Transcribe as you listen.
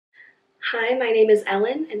Hi, my name is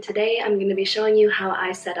Ellen, and today I'm going to be showing you how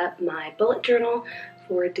I set up my bullet journal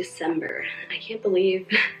for December. I can't believe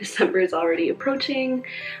December is already approaching.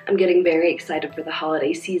 I'm getting very excited for the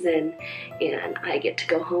holiday season, and I get to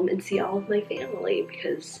go home and see all of my family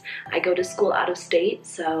because I go to school out of state,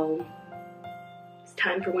 so it's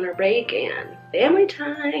time for winter break and family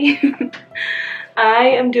time. I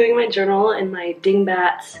am doing my journal in my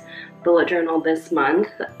Dingbats bullet journal this month.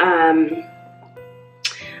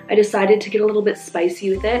 I decided to get a little bit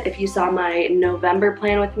spicy with it. If you saw my November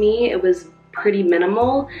plan with me, it was pretty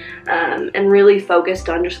minimal and really focused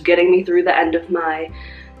on just getting me through the end of my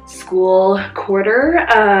school quarter.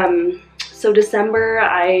 So December,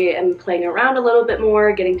 I am playing around a little bit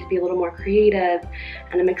more, getting to be a little more creative,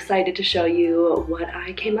 and I'm excited to show you what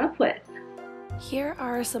I came up with. Here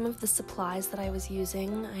are some of the supplies that I was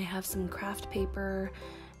using. I have some craft paper,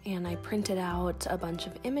 and I printed out a bunch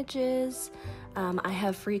of images. I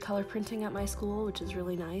have free color printing at my school, which is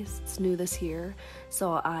really nice. It's new this year.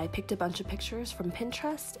 So I picked a bunch of pictures from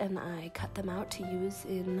Pinterest and I cut them out to use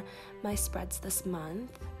in my spreads this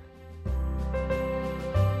month.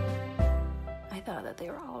 I thought that they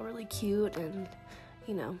were all really cute and,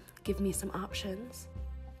 you know, give me some options.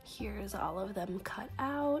 Here's all of them cut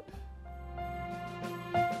out.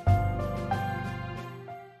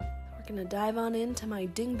 We're gonna dive on into my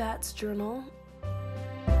Dingbats journal.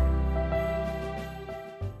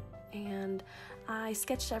 And I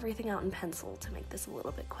sketched everything out in pencil to make this a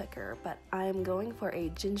little bit quicker, but I'm going for a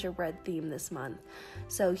gingerbread theme this month.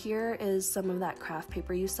 So here is some of that craft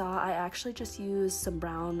paper you saw. I actually just used some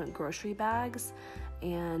brown grocery bags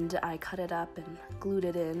and I cut it up and glued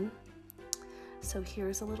it in. So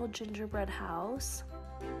here's a little gingerbread house.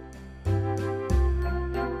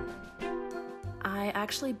 I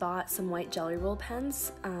actually bought some white Gelly Roll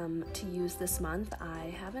pens to use this month.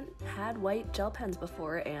 I haven't had white gel pens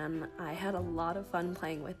before and I had a lot of fun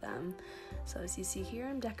playing with them. So as you see here,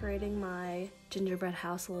 I'm decorating my gingerbread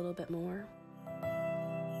house a little bit more.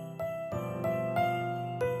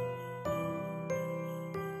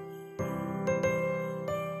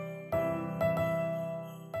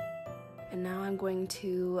 And now I'm going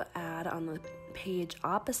to add on the page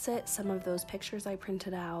opposite some of those pictures I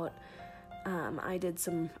printed out. I did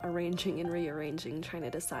some arranging and rearranging, trying to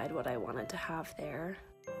decide what I wanted to have there.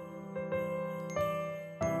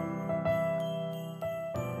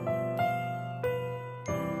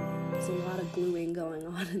 There's a lot of gluing going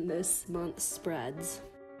on in this month's spreads.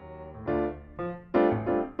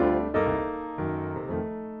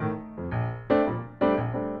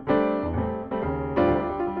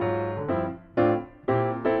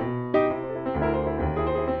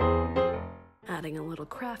 Adding a little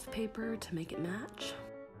craft paper to make it match.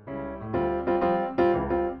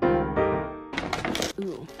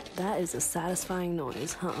 Ooh, that is a satisfying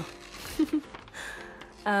noise, huh?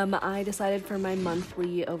 I decided for my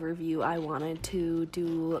monthly overview I wanted to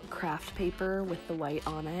do craft paper with the white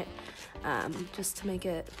on it, just to make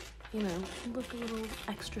it, you know, look a little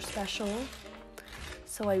extra special.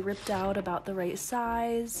 So I ripped out about the right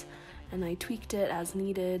size and I tweaked it as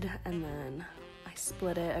needed, and then I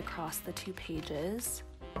split it across the two pages.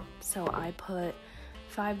 So I put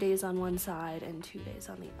 5 days on one side and 2 days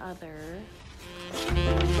on the other.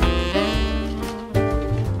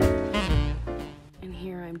 And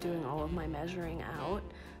here I'm doing all of my measuring out.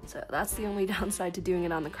 So that's the only downside to doing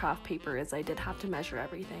it on the craft paper, is I did have to measure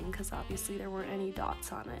everything because obviously there weren't any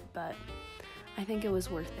dots on it, but I think it was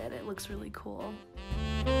worth it. It looks really cool.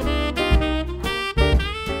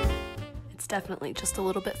 It's definitely just a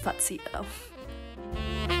little bit futzy though.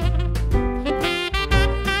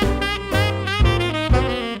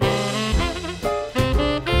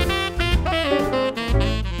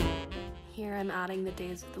 Here I'm adding the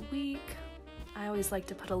days of the week. I always like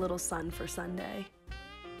to put a little sun for Sunday.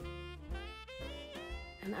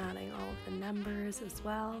 And adding all of the numbers as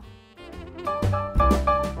well.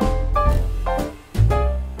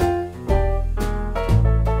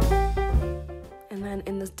 And then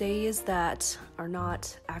in the days that are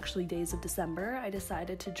not actually days of December, I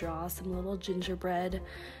decided to draw some little gingerbread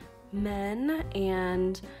men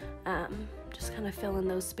and just kind of fill in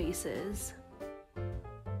those spaces.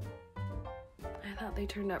 I thought they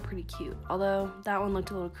turned out pretty cute, although that one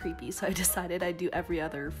looked a little creepy, so I decided I'd do every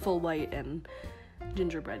other full white and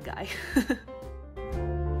gingerbread guy.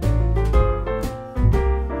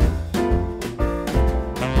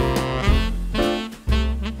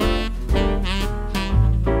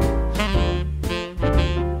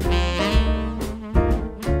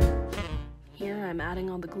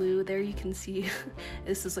 All the glue. There you can see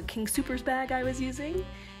this is a King Soopers bag I was using,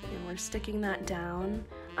 and we're sticking that down.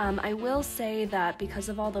 I will say that because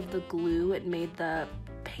of all of the glue, it made the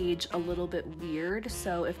page a little bit weird,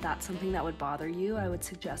 so if that's something that would bother you, I would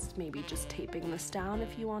suggest maybe just taping this down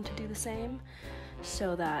if you want to do the same,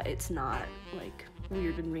 so that it's not like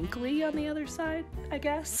weird and wrinkly on the other side, I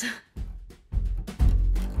guess.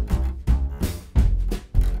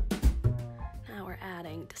 Now we're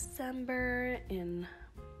adding December in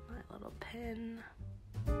my little pin.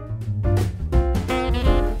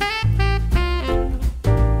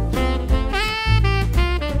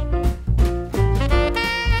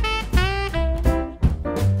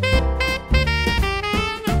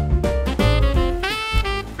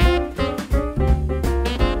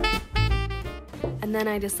 And then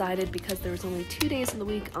I decided, because there was only 2 days of the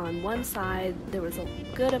week on one side, there was a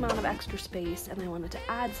good amount of extra space and I wanted to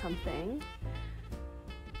add something.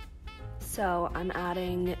 So I'm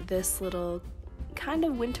adding this little kind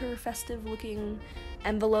of winter festive looking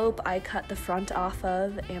envelope I cut the front off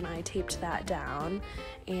of and I taped that down,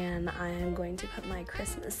 and I am going to put my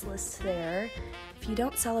Christmas list there. If you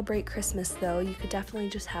don't celebrate Christmas though, you could definitely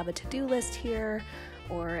just have a to-do list here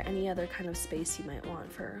or any other kind of space you might want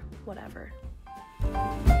for whatever.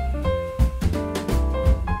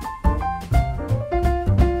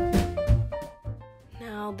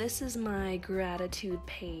 Now this is my gratitude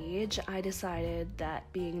page. I decided that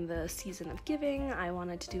being the season of giving, I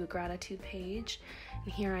wanted to do a gratitude page.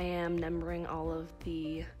 And here I am numbering all of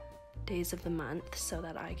the days of the month so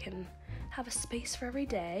that I can have a space for every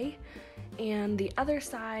day. And the other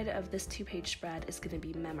side of this 2-page spread is going to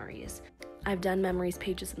be memories. I've done memories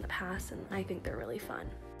pages in the past and I think they're really fun.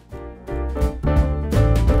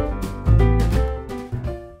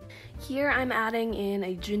 Here I'm adding in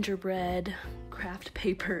a gingerbread craft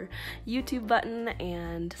paper YouTube button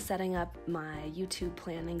and setting up my YouTube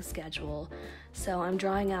planning schedule. So I'm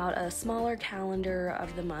drawing out a smaller calendar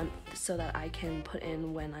of the month so that I can put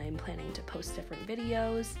in when I'm planning to post different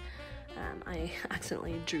videos. I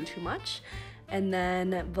accidentally drew too much. And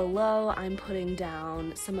then below I'm putting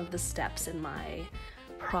down some of the steps in my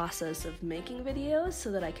process of making videos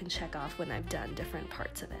so that I can check off when I've done different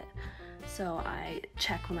parts of it. So I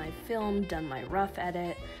check when I've filmed, done my rough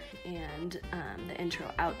edit, and the intro,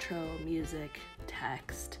 outro, music,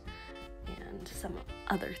 text, and some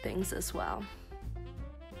other things as well.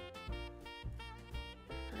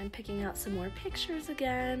 I'm picking out some more pictures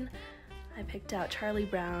again. I picked out Charlie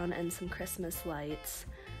Brown and some Christmas lights,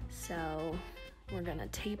 so we're gonna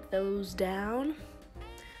tape those down.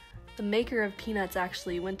 The maker of Peanuts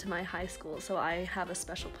actually went to my high school, so I have a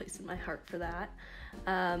special place in my heart for that.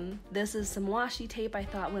 This is some washi tape I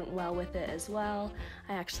thought went well with it as well.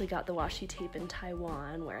 I actually got the washi tape in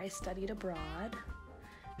Taiwan, where I studied abroad.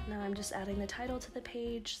 Now I'm just adding the title to the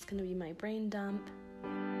page. It's gonna be my brain dump.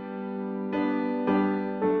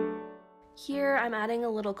 Here I'm adding a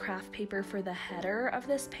little craft paper for the header of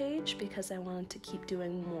this page because I wanted to keep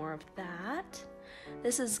doing more of that.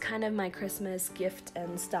 This is kind of my Christmas gift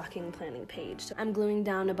and stocking planning page. So I'm gluing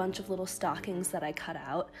down a bunch of little stockings that I cut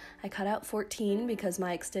out. I cut out 14 because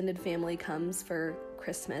my extended family comes for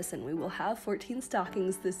Christmas and we will have 14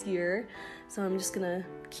 stockings this year. So I'm just gonna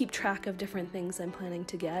keep track of different things I'm planning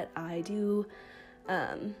to get. I do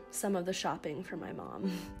some of the shopping for my mom.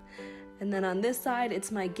 And then on this side,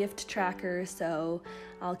 it's my gift tracker, so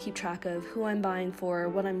I'll keep track of who I'm buying for,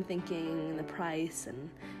 what I'm thinking, and the price, and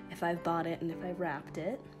if I've bought it and if I've wrapped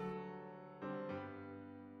it.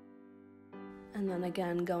 And then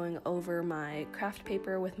again, going over my craft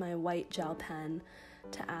paper with my white gel pen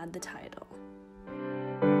to add the title.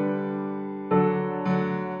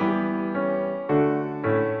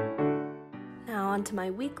 Onto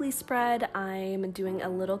my weekly spread, I'm doing a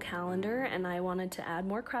little calendar and I wanted to add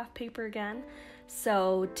more craft paper again.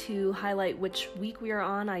 So to highlight which week we are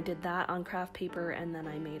on, I did that on craft paper, and then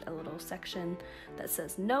I made a little section that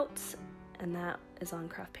says notes, and that is on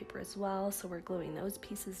craft paper as well. So we're gluing those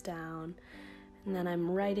pieces down. And then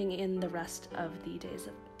I'm writing in the rest of the days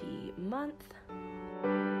of the month.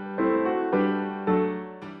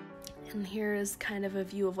 And here's kind of a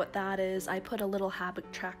view of what that is. I put a little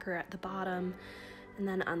habit tracker at the bottom, and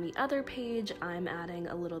then on the other page I'm adding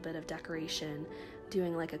a little bit of decoration,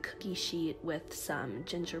 doing like a cookie sheet with some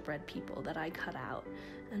gingerbread people that I cut out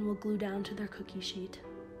and will glue down to their cookie sheet.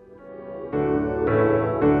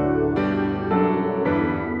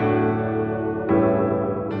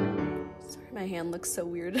 Sorry, my hand looks so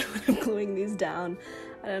weird when I'm gluing these down.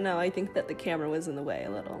 I don't know, I think that the camera was in the way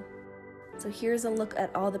a little. So here's a look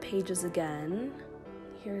at all the pages again.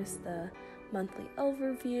 Here's the monthly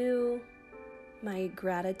overview, my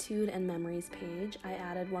gratitude and memories page. I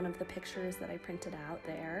added one of the pictures that I printed out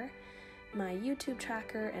there. My YouTube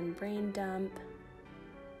tracker and brain dump.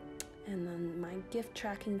 and then my gift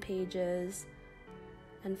tracking pages,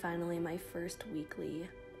 and finally my first weekly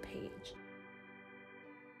page.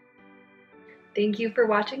 Thank you for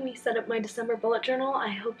watching me set up my December bullet journal. I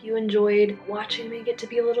hope you enjoyed watching me get to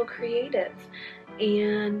be a little creative.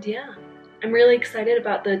 And yeah, I'm really excited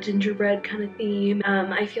about the gingerbread kind of theme.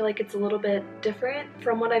 I feel like it's a little bit different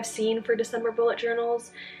from what I've seen for December bullet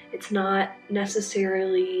journals. It's not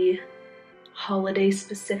necessarily holiday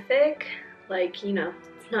specific, like, you know,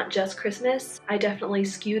 it's not just Christmas. I definitely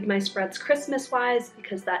skewed my spreads Christmas-wise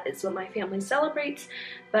because that is what my family celebrates,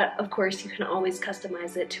 but of course you can always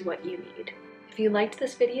customize it to what you need. If you liked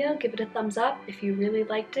this video, give it a thumbs up. If you really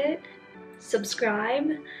liked it, subscribe,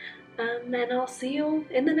 and I'll see you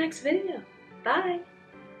in the next video. Bye!